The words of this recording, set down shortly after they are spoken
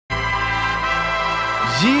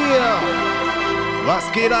Yeah,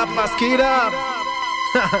 was geht ab, was geht ab?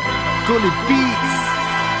 Gully Beats,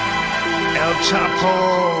 L Chopz,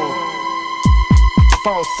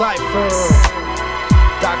 V-Cipher,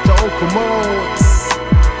 Dr. Okomode.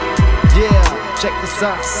 Yeah, check this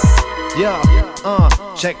out. Yeah,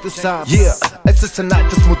 check this out. Yeah, es ist ein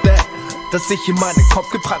altes Modell, das sich in meinen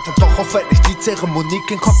Kopf gebrannt hat. Doch auch wenn ich die Zeremonie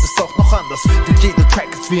kenne, kommt es doch noch anders. Denn jeder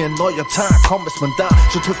Track ist wie ein neuer Tag. Kaum ist man da,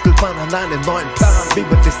 schon tüftelt man an einen neuen Plan. Wie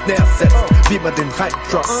man die Snare setzt, wie man den Reim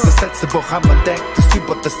droppt. Das letzte, woran man denkt, ist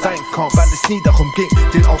über das Sein kommt. Weil es nie darum ging,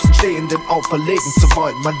 den Außenstehenden auferlegen zu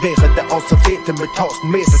wollen. Man wäre der Auserwählte mit 1000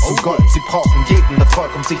 Mädels und Gold. Sie brauchen jeden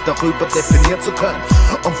Erfolg, um sich darüber definieren zu können.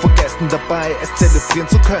 Und vergessen dabei, es zelebrieren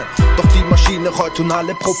zu können. Doch die Maschine rollt und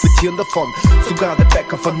alle profitieren davon. Sogar der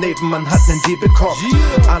Bäcker von nebenan hat nen Deal bekommen.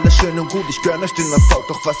 Alles schön und gut, ich gönn euch den Erfolg.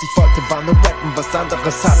 Doch was ich wollte, war nur rappen, was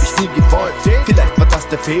anderes hab ich nie gewollt. Vielleicht war das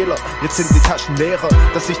der Fehler, jetzt sind die Taschen leerer.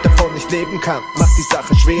 Dass ich davon nicht leben kann, macht die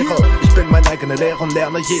Sache schwerer. Ich bin mein eigener Lehrer und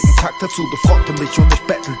lerne jeden Tag dazu. Du fronte mich und ich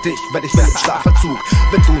battle dich, wenn ich will im Schlafanzug.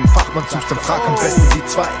 Wenn du einen Fachmann suchst, dann frag am besten die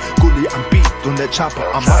zwei. Gully am Beat und der Chopper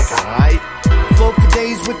am Mic. Float the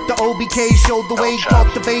days with the OBK, showed the way,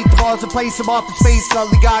 cultivate the bars and place them off his face.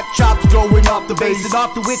 Gully got chops throwing off the bass, and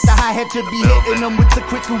off the with the hi-hat to be hitting them with the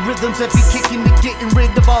quicker rhythms that be kicking to getting rid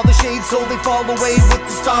of all the shades, so they fall away with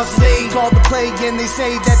the stars today. Call the play and they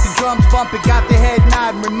say that the drums bumping got their head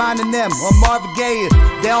nodding, reminding them of Marvin Gaye.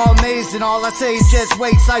 They're all amazing, all I say is just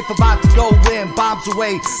wait. Cypher about to go in, bombs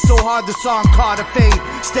away, so hard the song caught a fade.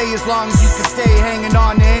 Stay as long as you can stay, hanging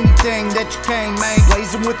on to anything that you can, man.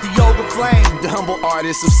 Blazing with the yoga flame. The humble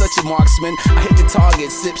artist, I'm such a marksman. I hit the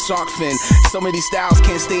target, sip shark fin. So many styles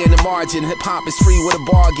can't stay in the margin. Hip hop is free with a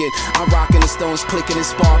bargain. I'm rocking the stones, clicking and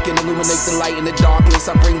sparking. Illuminate the light in the darkness.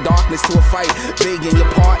 I bring darkness to a fight. Begging your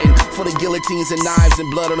pardon for the guillotines and knives and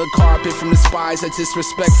blood on the carpet from the spies that's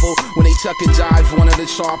disrespectful when they chuck and jive. One of the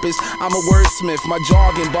sharpest. I'm a wordsmith. My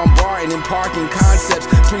jargon bombarding and parking concepts,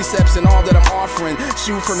 precepts, and all that I'm offering.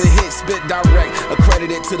 Shoot from the hit, spit direct.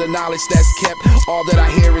 Accredited to the knowledge that's kept. All that I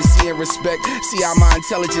hear is see and respect. See how my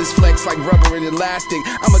intelligence flex like rubber and elastic.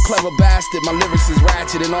 I'm a clever bastard, my lyrics is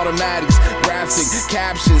ratchet and automatics. Graphic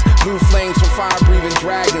captions, blue flames from fire-breathing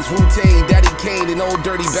dragons. Wu-Tang, Daddy Kane, and old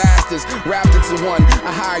dirty bastards. Wrapped into one,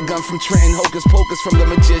 a hired gun from Trenton. Hocus pocus from the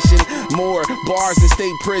magician. More bars in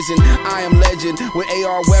state prison. I am legend with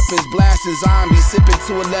AR weapons, blasting zombies, sipping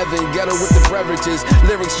 211. Ghetto with the beverages.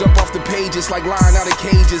 Lyrics jump off the pages like lying out of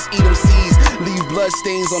cages. Eat them seeds, leave blood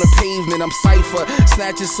stains on the pavement. I'm Cypher,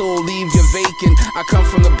 snatch your soul, leave your vacant. I come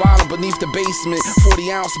from the bottom beneath the basement.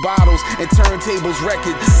 40-ounce bottles and turntables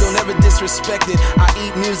record. Don't ever disrespect it. I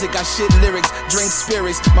eat music, I shit lyrics, drink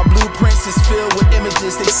spirits. My blueprints is filled with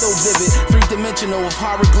images, they so vivid. Three-dimensional of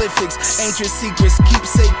hieroglyphics, ancient secrets,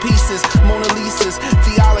 keepsake pieces, Mona Lisa's,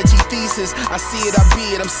 theology thesis. I see it, I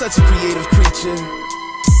be it, I'm such a creative creature.